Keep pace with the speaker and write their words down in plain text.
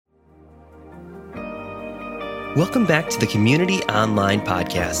Welcome back to the Community Online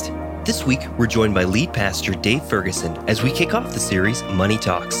Podcast. This week, we're joined by lead pastor Dave Ferguson as we kick off the series Money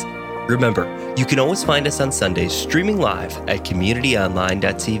Talks. Remember, you can always find us on Sundays streaming live at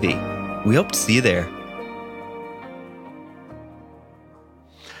communityonline.tv. We hope to see you there.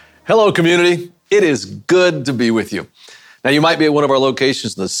 Hello, community. It is good to be with you. Now, you might be at one of our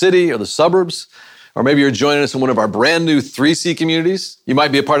locations in the city or the suburbs, or maybe you're joining us in one of our brand new 3C communities. You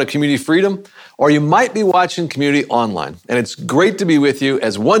might be a part of Community Freedom, or you might be watching Community Online. And it's great to be with you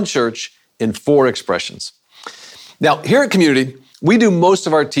as one church in 4 expressions. Now, here at Community, we do most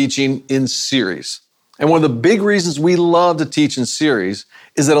of our teaching in series. And one of the big reasons we love to teach in series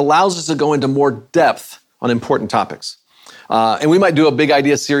is that it allows us to go into more depth on important topics. And we might do a big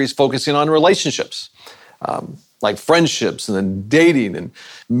idea series focusing on relationships, like friendships and then dating and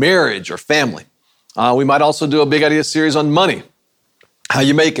marriage or family. We might also do a big idea series on money, how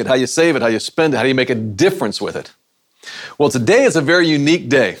you make it, how you save it, how you spend it, how do you make a difference with it. Well, today is a very unique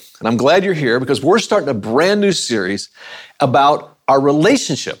day, and I'm glad you're here because we're starting a brand new series about our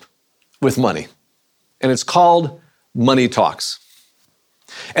relationship with money, and it's called Money Talks.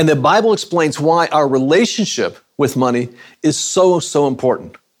 And the Bible explains why our relationship with money is so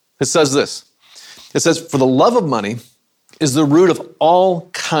important. It says this. It says, "For the love of money is the root of all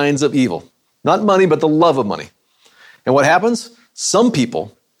kinds of evil." Not money, but the love of money. And what happens? Some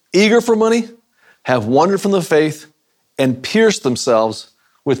people, eager for money, have wandered from the faith and pierced themselves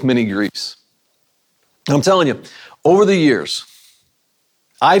with many griefs. And I'm telling you, over the years,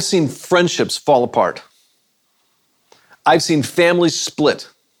 I've seen friendships fall apart. I've seen families split.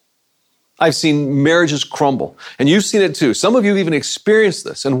 I've seen marriages crumble. And you've seen it too. Some of you have even experienced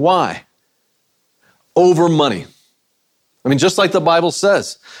this. And why? Over money. I mean, just like the Bible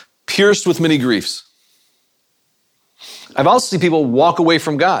says, pierced with many griefs. I've also seen people walk away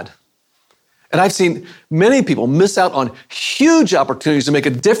from God. And I've seen many people miss out on huge opportunities to make a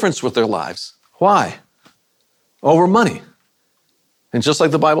difference with their lives. Why? Over money. And just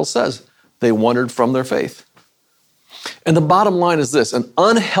like the Bible says, they wandered from their faith. And the bottom line is this: an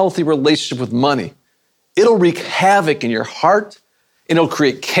unhealthy relationship with money, it'll wreak havoc in your heart, and it'll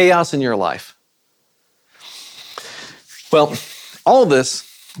create chaos in your life. Well, all of this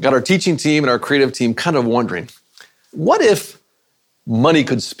got our teaching team and our creative team kind of wondering, what if money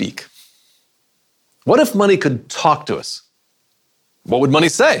could speak? What if money could talk to us? What would money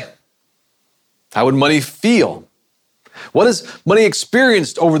say? How would money feel? What has money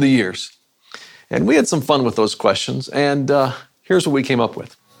experienced over the years? And we had some fun with those questions, and here's what we came up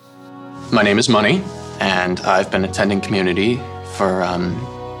with. My name is Money, and I've been attending Community for,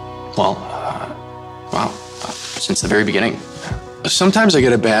 since the very beginning. Sometimes I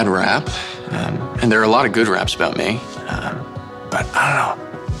get a bad rap, and there are a lot of good raps about me, but I don't know,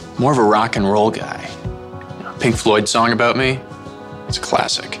 more of a rock and roll guy. Pink Floyd song about me, it's a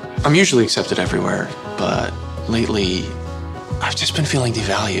classic. I'm usually accepted everywhere, but lately I've just been feeling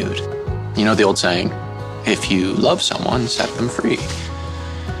devalued. You know the old saying, if you love someone, set them free.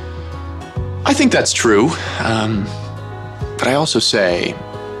 I think that's true, but I also say,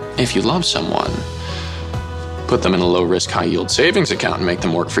 if you love someone, put them in a low-risk, high-yield savings account and make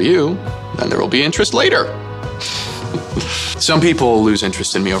them work for you, then there will be interest later. Some people lose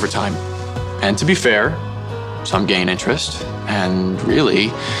interest in me over time. And to be fair, some gain interest. And really,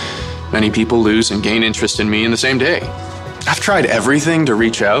 many people lose and gain interest in me in the same day. I've tried everything to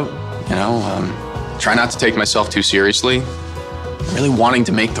reach out, try not to take myself too seriously. I'm really wanting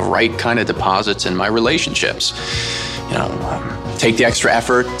to make the right kind of deposits in my relationships. Take the extra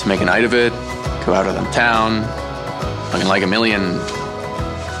effort to make a night of it, go out of the town, looking like a million,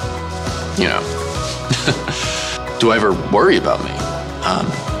 Do I ever worry about me?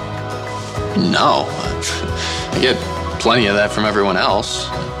 No. I get plenty of that from everyone else.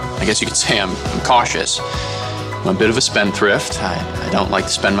 I guess you could say I'm cautious. I'm a bit of a spendthrift. I don't like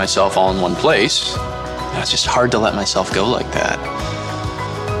to spend myself all in one place. It's just hard to let myself go like that.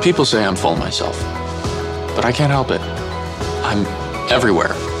 People say I'm full of myself, but I can't help it. I'm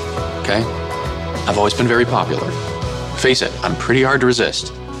everywhere, okay? I've always been very popular. Face it, I'm pretty hard to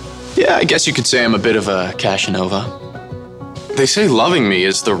resist. Yeah, I guess you could say I'm a bit of a Casanova. They say loving me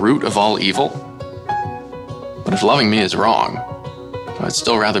is the root of all evil. But if loving me is wrong, I'd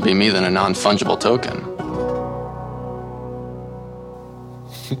still rather be me than a non-fungible token.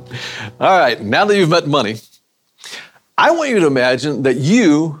 All right, now that you've met money, I want you to imagine that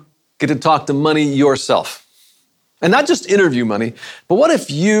you get to talk to money yourself. And not just interview money, but what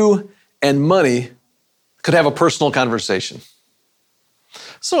if you and money could have a personal conversation?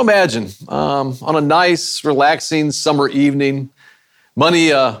 So imagine, on a nice, relaxing summer evening,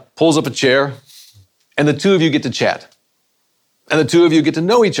 Money pulls up a chair and the two of you get to chat. And the two of you get to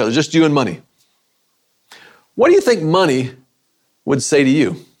know each other, just you and money. What do you think money would say to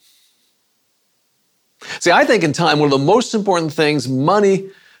you? See, I think in time, one of the most important things money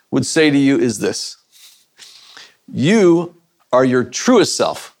would say to you is this: you are your truest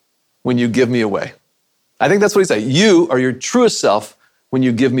self when you give me away. I think that's what he'd say. You are your truest self when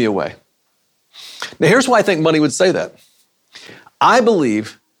you give me away. Now, here's why I think money would say that. I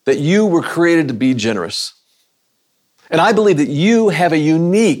believe that you were created to be generous. And I believe that you have a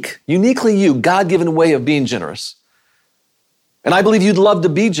uniquely you, God-given way of being generous. And I believe you'd love to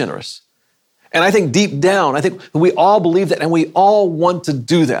be generous. And I think deep down, I think we all believe that and we all want to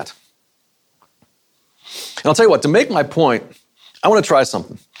do that. And I'll tell you what, to make my point, I want to try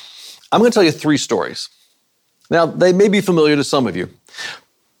something. I'm going to tell you 3 stories. Now, they may be familiar to some of you,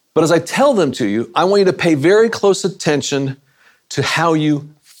 but as I tell them to you, I want you to pay very close attention to how you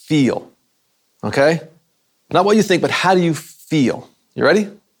feel, okay? Not what you think, but how do you feel? You ready?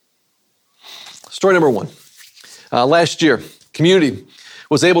 Story number 1. Last year, Community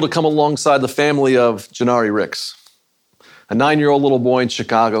was able to come alongside the family of Janari Ricks, a 9-year-old little boy in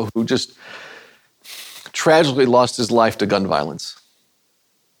Chicago who just tragically lost his life to gun violence.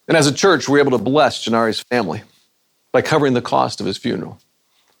 And as a church, we were able to bless Janari's family by covering the cost of his funeral.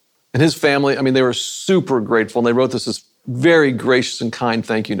 And his family, they were super grateful, and they wrote this very gracious and kind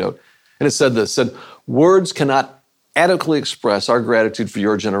thank you note. And it said this, words cannot adequately express our gratitude for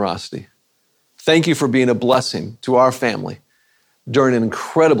your generosity. Thank you for being a blessing to our family during an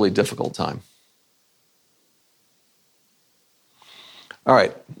incredibly difficult time. All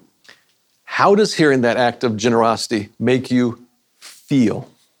right, how does hearing that act of generosity make you feel?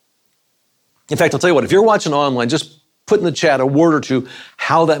 In fact, I'll tell you what, if you're watching online, just put in the chat a word or two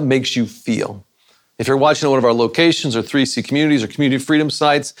how that makes you feel. If you're watching at one of our locations or 3C communities or community freedom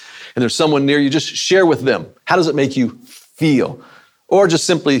sites, and there's someone near you, just share with them. How does it make you feel? Or just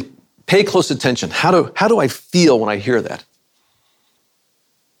simply pay close attention. How do I feel when I hear that?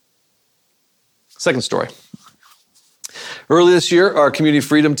 Second story. Early this year, our community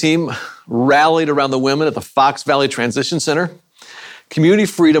freedom team rallied around the women at the Fox Valley Transition Center. Community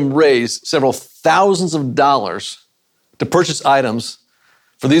Freedom raised several thousands of dollars to purchase items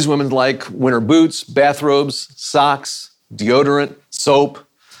for these women like winter boots, bathrobes, socks, deodorant, soap,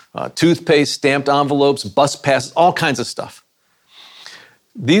 toothpaste, stamped envelopes, bus passes, all kinds of stuff.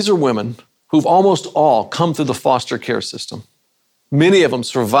 These are women who've almost all come through the foster care system. Many of them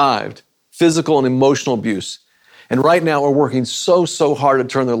survived physical and emotional abuse, and right now are working so hard to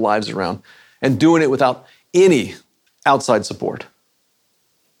turn their lives around and doing it without any outside support.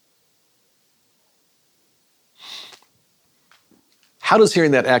 How does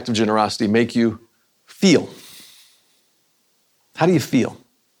hearing that act of generosity make you feel? How do you feel?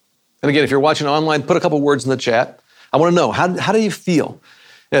 And again, if you're watching online, put a couple words in the chat. I want to know, how do you feel?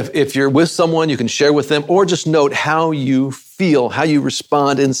 If you're with someone, you can share with them, or just note how you feel, how you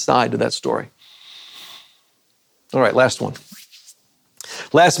respond inside to that story. All right, last one.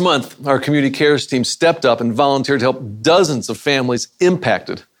 Last month, our community cares team stepped up and volunteered to help dozens of families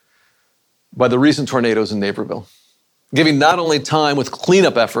impacted by the recent tornadoes in Naperville, giving not only time with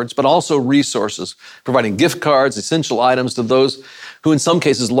cleanup efforts, but also resources, providing gift cards, essential items to those who in some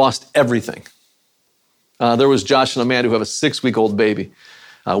cases lost everything. There was Josh and Amanda who have a 6-week-old baby.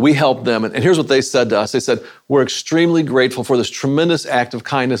 We helped them, and here's what they said to us. They said, we're extremely grateful for this tremendous act of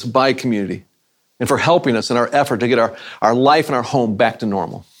kindness by Community and for helping us in our effort to get our life and our home back to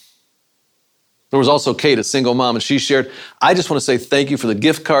normal. There was also Kate, a single mom, and she shared, I just want to say thank you for the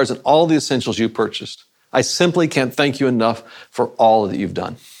gift cards and all the essentials you purchased. I simply can't thank you enough for all that you've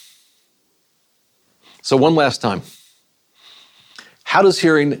done. So one last time, how does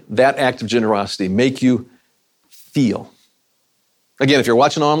hearing that act of generosity make you feel? Again, if you're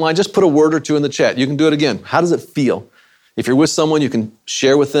watching online, just put a word or two in the chat. You can do it again. How does it feel? If you're with someone, you can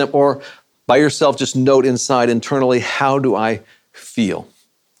share with them, or by yourself, just note inside internally, how do I feel?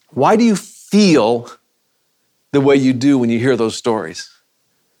 Why do you feel the way you do when you hear those stories?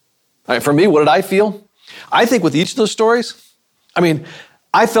 All right, for me, what did I feel? I think with each of those stories,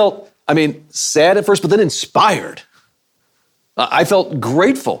 I felt sad at first, but then inspired. I felt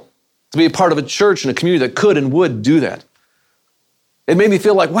grateful to be a part of a church and a community that could and would do that. It made me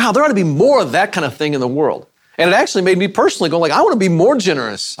feel like, wow, there ought to be more of that kind of thing in the world. And it actually made me personally go like, I want to be more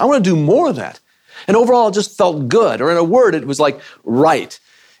generous. I want to do more of that. And overall, it just felt good. Or in a word, it was like right.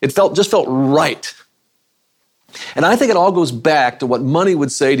 It just felt right. And I think it all goes back to what money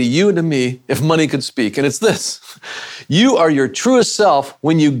would say to you and to me if money could speak. And it's this: you are your truest self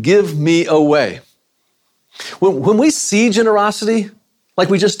when you give me away. When we see generosity, like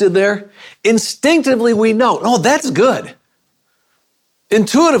we just did there, instinctively we know, oh, that's good.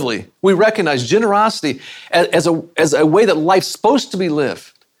 Intuitively, we recognize generosity as a way that life's supposed to be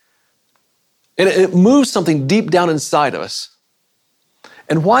lived. And it moves something deep down inside of us.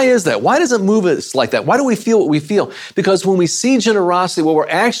 And why is that? Why does it move us like that? Why do we feel what we feel? Because when we see generosity, what we're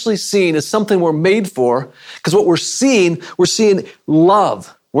actually seeing is something we're made for. Because what we're seeing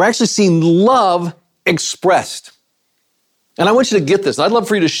love. We're actually seeing love expressed. And I want you to get this. I'd love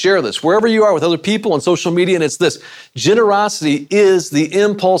for you to share this wherever you are with other people on social media, and it's this. Generosity is the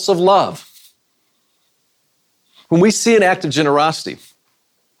impulse of love. When we see an act of generosity,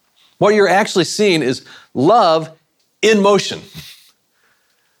 what you're actually seeing is love in motion.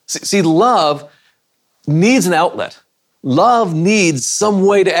 See, love needs an outlet. Love needs some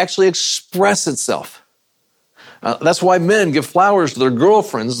way to actually express itself. That's why men give flowers to their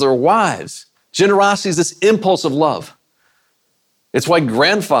girlfriends, their wives. Generosity is this impulse of love. It's why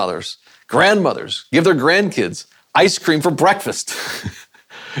grandfathers, grandmothers give their grandkids ice cream for breakfast.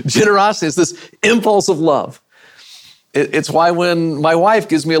 Generosity is this impulse of love. It's why when my wife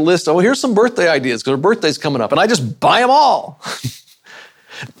gives me a list, oh, here's some birthday ideas because her birthday's coming up, and I just buy them all.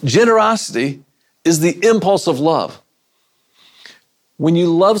 Generosity is the impulse of love. When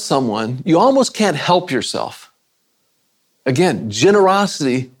you love someone, you almost can't help yourself. Again,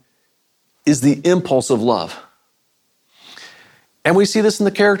 generosity is the impulse of love. And we see this in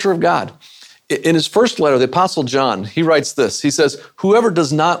the character of God. In his first letter, the Apostle John, he writes this. He says, whoever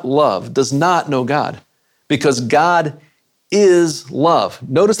does not love does not know God, because God is love.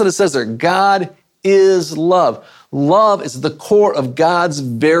 Notice that it says there, God is love. Love is the core of God's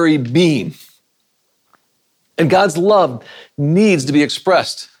very being. And God's love needs to be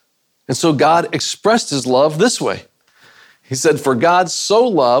expressed. And so God expressed his love this way. He said, for God so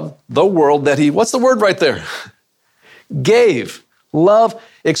loved the world that he, what's the word right there? Gave. Love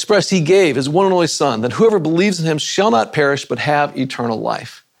expressed, he gave his one and only Son, that whoever believes in him shall not perish, but have eternal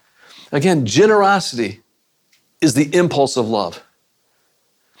life. Again, generosity is the impulse of love.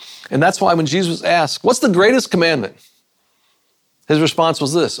 And that's why when Jesus was asked, what's the greatest commandment? His response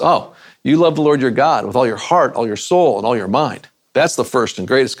was this, oh, you love the Lord your God with all your heart, all your soul, and all your mind. That's the first and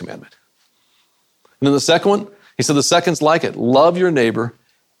greatest commandment. And then the second one, he said the second's like it, love your neighbor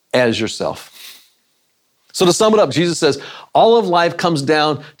as yourself. So to sum it up, Jesus says, all of life comes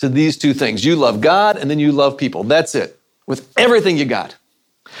down to these two things. You love God and then you love people. That's it, with everything you got.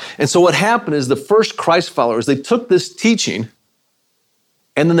 And so what happened is the first Christ followers, they took this teaching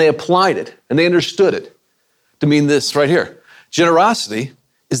and then they applied it and they understood it to mean this right here. Generosity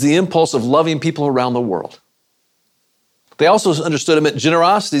is the impulse of loving people around the world. They also understood it meant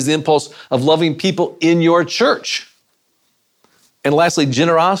generosity is the impulse of loving people in your church. And lastly,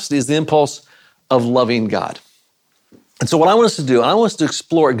 generosity is the impulse of loving God. And so what I want us to do, I want us to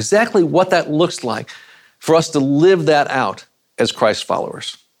explore exactly what that looks like for us to live that out as Christ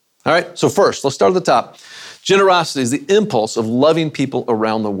followers. All right, so first, let's start at the top. Generosity is the impulse of loving people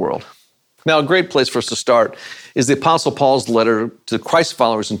around the world. Now, a great place for us to start is the Apostle Paul's letter to Christ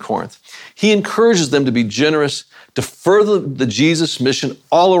followers in Corinth. He encourages them to be generous to further the Jesus mission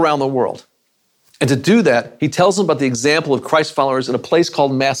all around the world. And to do that, he tells them about the example of Christ followers in a place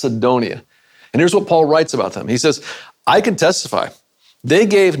called Macedonia. And here's what Paul writes about them. He says, I can testify. They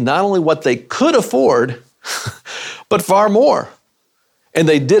gave not only what they could afford, but far more. And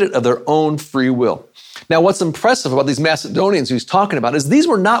they did it of their own free will. Now, what's impressive about these Macedonians he's talking about is these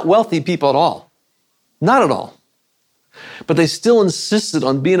were not wealthy people at all. Not at all. But they still insisted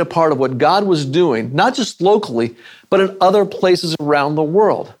on being a part of what God was doing, not just locally, but in other places around the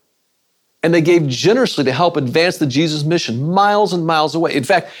world. And they gave generously to help advance the Jesus mission miles and miles away. In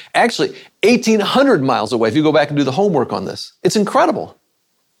fact, actually, 1,800 miles away, if you go back and do the homework on this. It's incredible.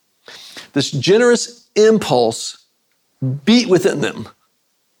 This generous impulse beat within them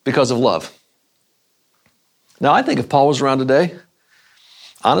because of love. Now, I think if Paul was around today,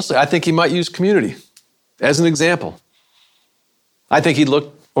 honestly, I think he might use community as an example. I think he'd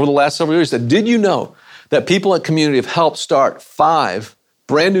look over the last several years and said, did you know that people at Community have helped start 5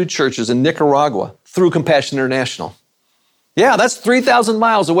 brand new churches in Nicaragua through Compassion International? Yeah, that's 3,000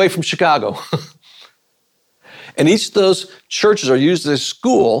 miles away from Chicago. And each of those churches are used as a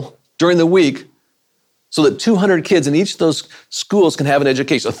school during the week so that 200 kids in each of those schools can have an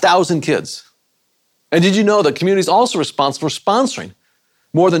education, 1,000 kids. And did you know that Community is also responsible for sponsoring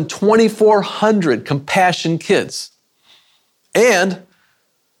more than 2,400 Compassion kids? And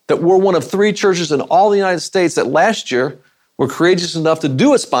that we're one of 3 churches in all the United States that last year were courageous enough to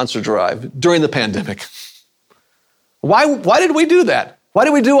do a sponsor drive during the pandemic. Why did we do that? Why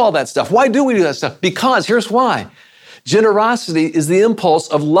did we do all that stuff? Why do we do that stuff? Because here's why. Generosity is the impulse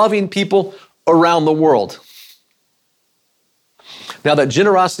of loving people around the world. Now, that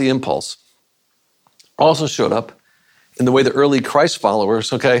generosity impulse also showed up in the way the early Christ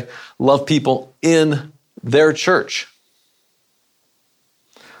followers, love people in their church.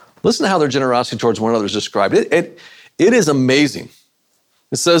 Listen to how their generosity towards one another is described. It is amazing.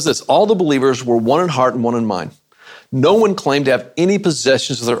 It says this: all the believers were one in heart and one in mind. No one claimed to have any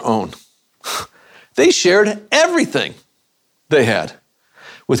possessions of their own. They shared everything they had.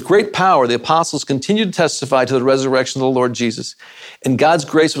 With great power, the apostles continued to testify to the resurrection of the Lord Jesus. And God's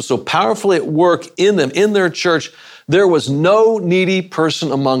grace was so powerfully at work in them, in their church, there was no needy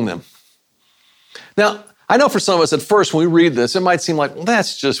person among them. Now, I know for some of us at first when we read this, it might seem like, well,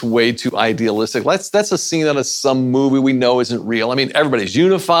 that's just way too idealistic. That's a scene out of some movie we know isn't real. I mean, everybody's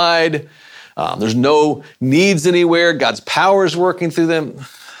unified. There's no needs anywhere. God's power is working through them.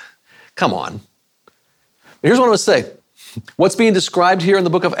 Come on. Here's what I'm going to say. What's being described here in the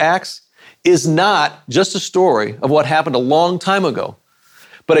book of Acts is not just a story of what happened a long time ago,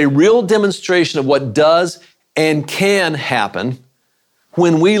 but a real demonstration of what does and can happen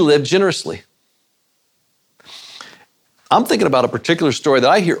when we live generously. I'm thinking about a particular story that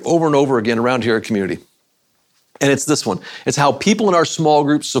I hear over and over again around here at Community. And it's this one. It's how people in our small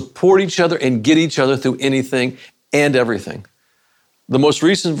groups support each other and get each other through anything and everything. The most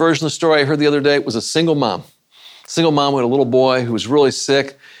recent version of the story I heard the other day was a single mom. Single mom with a little boy who was really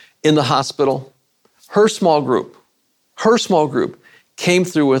sick in the hospital. Her small group came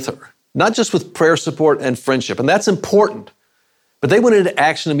through with her, not just with prayer support and friendship, and that's important, but they went into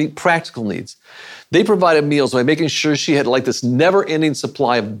action to meet practical needs. They provided meals by making sure she had this never-ending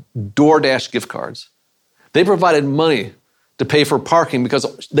supply of DoorDash gift cards. They provided money to pay for parking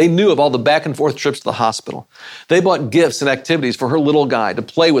because they knew of all the back and forth trips to the hospital. They bought gifts and activities for her little guy to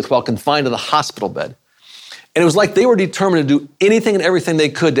play with while confined to the hospital bed. And it was like they were determined to do anything and everything they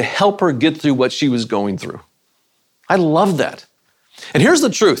could to help her get through what she was going through. I love that. And here's the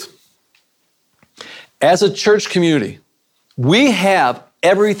truth. As a church community, we have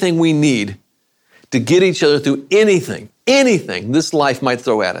everything we need to get each other through anything this life might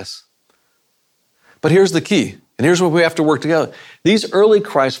throw at us. But here's the key, and here's where we have to work together. These early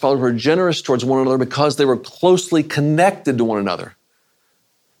Christ followers were generous towards one another because they were closely connected to one another.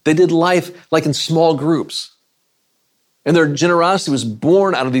 They did life like in small groups. And their generosity was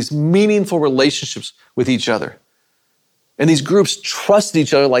born out of these meaningful relationships with each other. And these groups trusted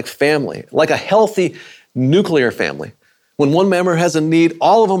each other like family, like a healthy nuclear family. When one member has a need,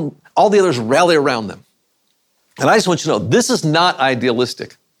 all the others rally around them. And I just want you to know, this is not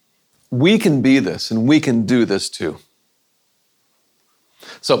idealistic. We can be this and we can do this too.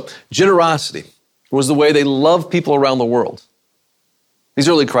 So generosity was the way they loved people around the world. These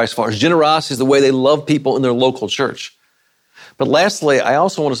early Christ followers, generosity is the way they love people in their local church. But lastly, I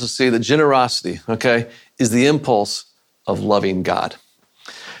also want us to see that generosity, is the impulse of loving God.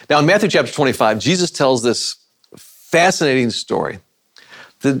 Now in Matthew chapter 25, Jesus tells this fascinating story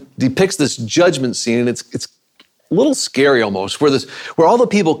that depicts this judgment scene, and it's a little scary almost, where all the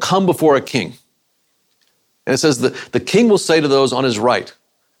people come before a king. And it says the king will say to those on his right,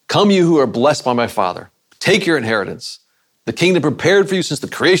 "Come you who are blessed by my Father, take your inheritance, the kingdom prepared for you since the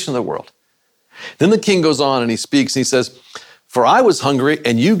creation of the world." Then the king goes on and he speaks and he says, "For I was hungry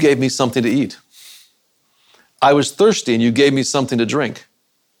and you gave me something to eat. I was thirsty and you gave me something to drink.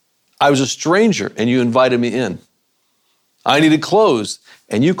 I was a stranger and you invited me in. I needed clothes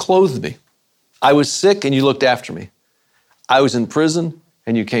and you clothed me. I was sick and you looked after me. I was in prison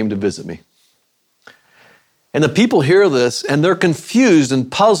and you came to visit me." And the people hear this and they're confused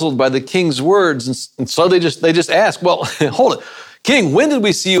and puzzled by the king's words. And so they just ask, "Well, hold it. King, when did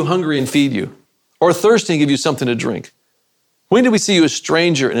we see you hungry and feed you? Or thirsty and give you something to drink? When did we see you a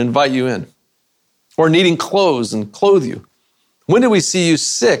stranger and invite you in? Or needing clothes and clothe you? When did we see you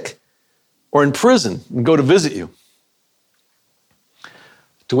sick or in prison and go to visit you?"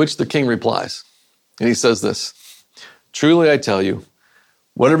 To which the king replies, and he says this, "Truly I tell you,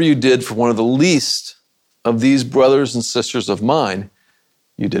 whatever you did for one of the least of these brothers and sisters of mine,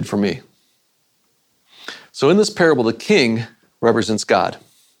 you did for me." So in this parable, the king represents God.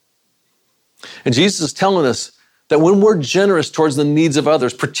 And Jesus is telling us that when we're generous towards the needs of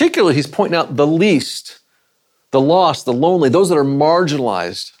others, particularly he's pointing out the least, the lost, the lonely, those that are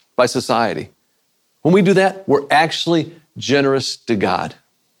marginalized by society. When we do that, we're actually generous to God.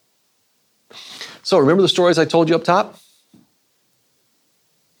 So remember the stories I told you up top?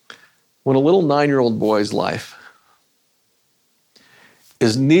 When a little 9-year-old boy's life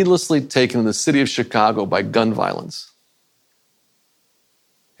is needlessly taken in the city of Chicago by gun violence,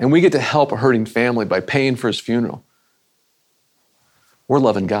 and we get to help a hurting family by paying for his funeral, we're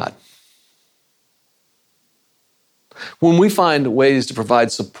loving God. When we find ways to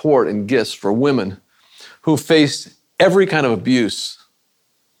provide support and gifts for women who face every kind of abuse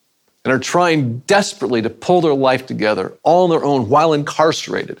and are trying desperately to pull their life together all on their own while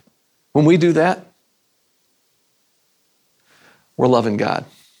incarcerated, when we do that, we're loving God.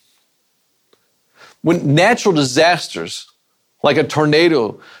 When natural disasters like a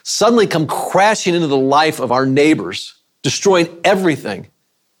tornado suddenly come crashing into the life of our neighbors, destroying everything,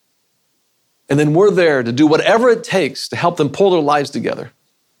 and then we're there to do whatever it takes to help them pull their lives together,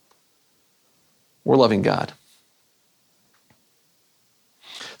 we're loving God.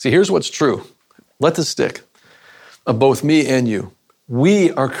 See, here's what's true. Let this stick. Of both me and you.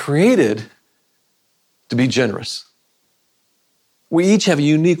 We are created to be generous. We each have a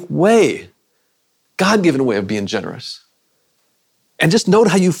unique way, God-given way of being generous. And just note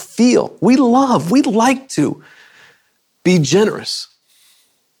how you feel. We like to be generous.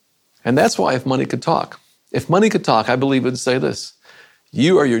 And that's why if money could talk, I believe it would say this: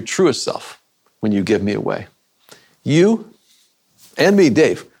 you are your truest self when you give me away. You and me,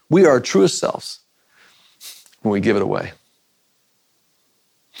 Dave, we are our truest selves when we give it away.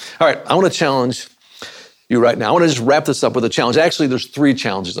 All right, I want to challenge you right now. I want to just wrap this up with a challenge. Actually, there's 3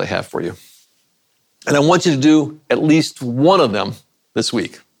 challenges I have for you. And I want you to do at least one of them this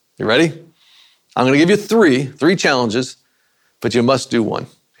week. You ready? I'm going to give you three challenges, but you must do one.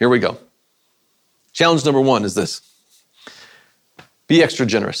 Here we go. Challenge number 1 is this: be extra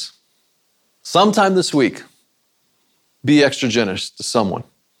generous. Sometime this week, be extra generous to someone.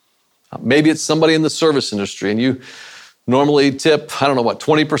 Maybe it's somebody in the service industry and you normally tip,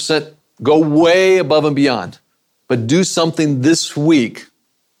 20%. Go way above and beyond. But do something this week,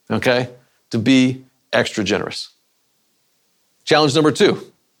 okay, to be extra generous. Challenge number 2,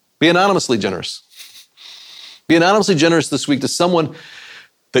 be anonymously generous. Be anonymously generous this week to someone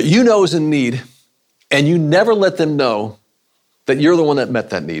that you know is in need, and you never let them know that you're the one that met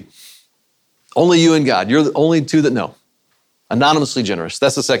that need. Only you and God. You're the only two that know. Anonymously generous.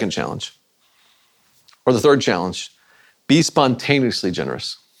 That's the second challenge. Or the third challenge, be spontaneously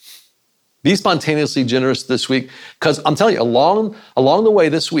generous. Be spontaneously generous this week, because I'm telling you, along the way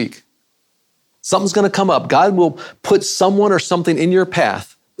this week, something's going to come up. God will put someone or something in your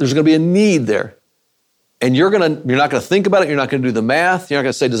path. There's going to be a need there. And you're not going to think about it. You're not going to do the math. You're not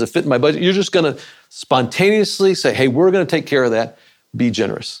going to say, does it fit in my budget? You're just going to spontaneously say, hey, we're going to take care of that. Be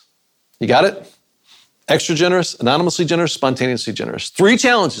generous. You got it? Extra generous, anonymously generous, spontaneously generous. 3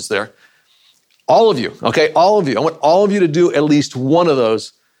 challenges there. All of you, okay? All of you. I want all of you to do at least one of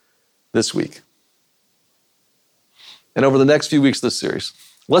those this week. And over the next few weeks of this series,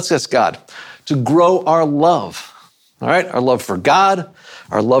 let's ask God to grow our love, all right? Our love for God,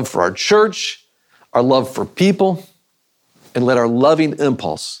 our love for our church, our love for people, and let our loving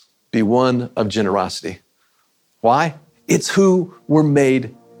impulse be one of generosity. Why? It's who we're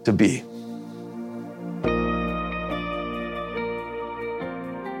made to be.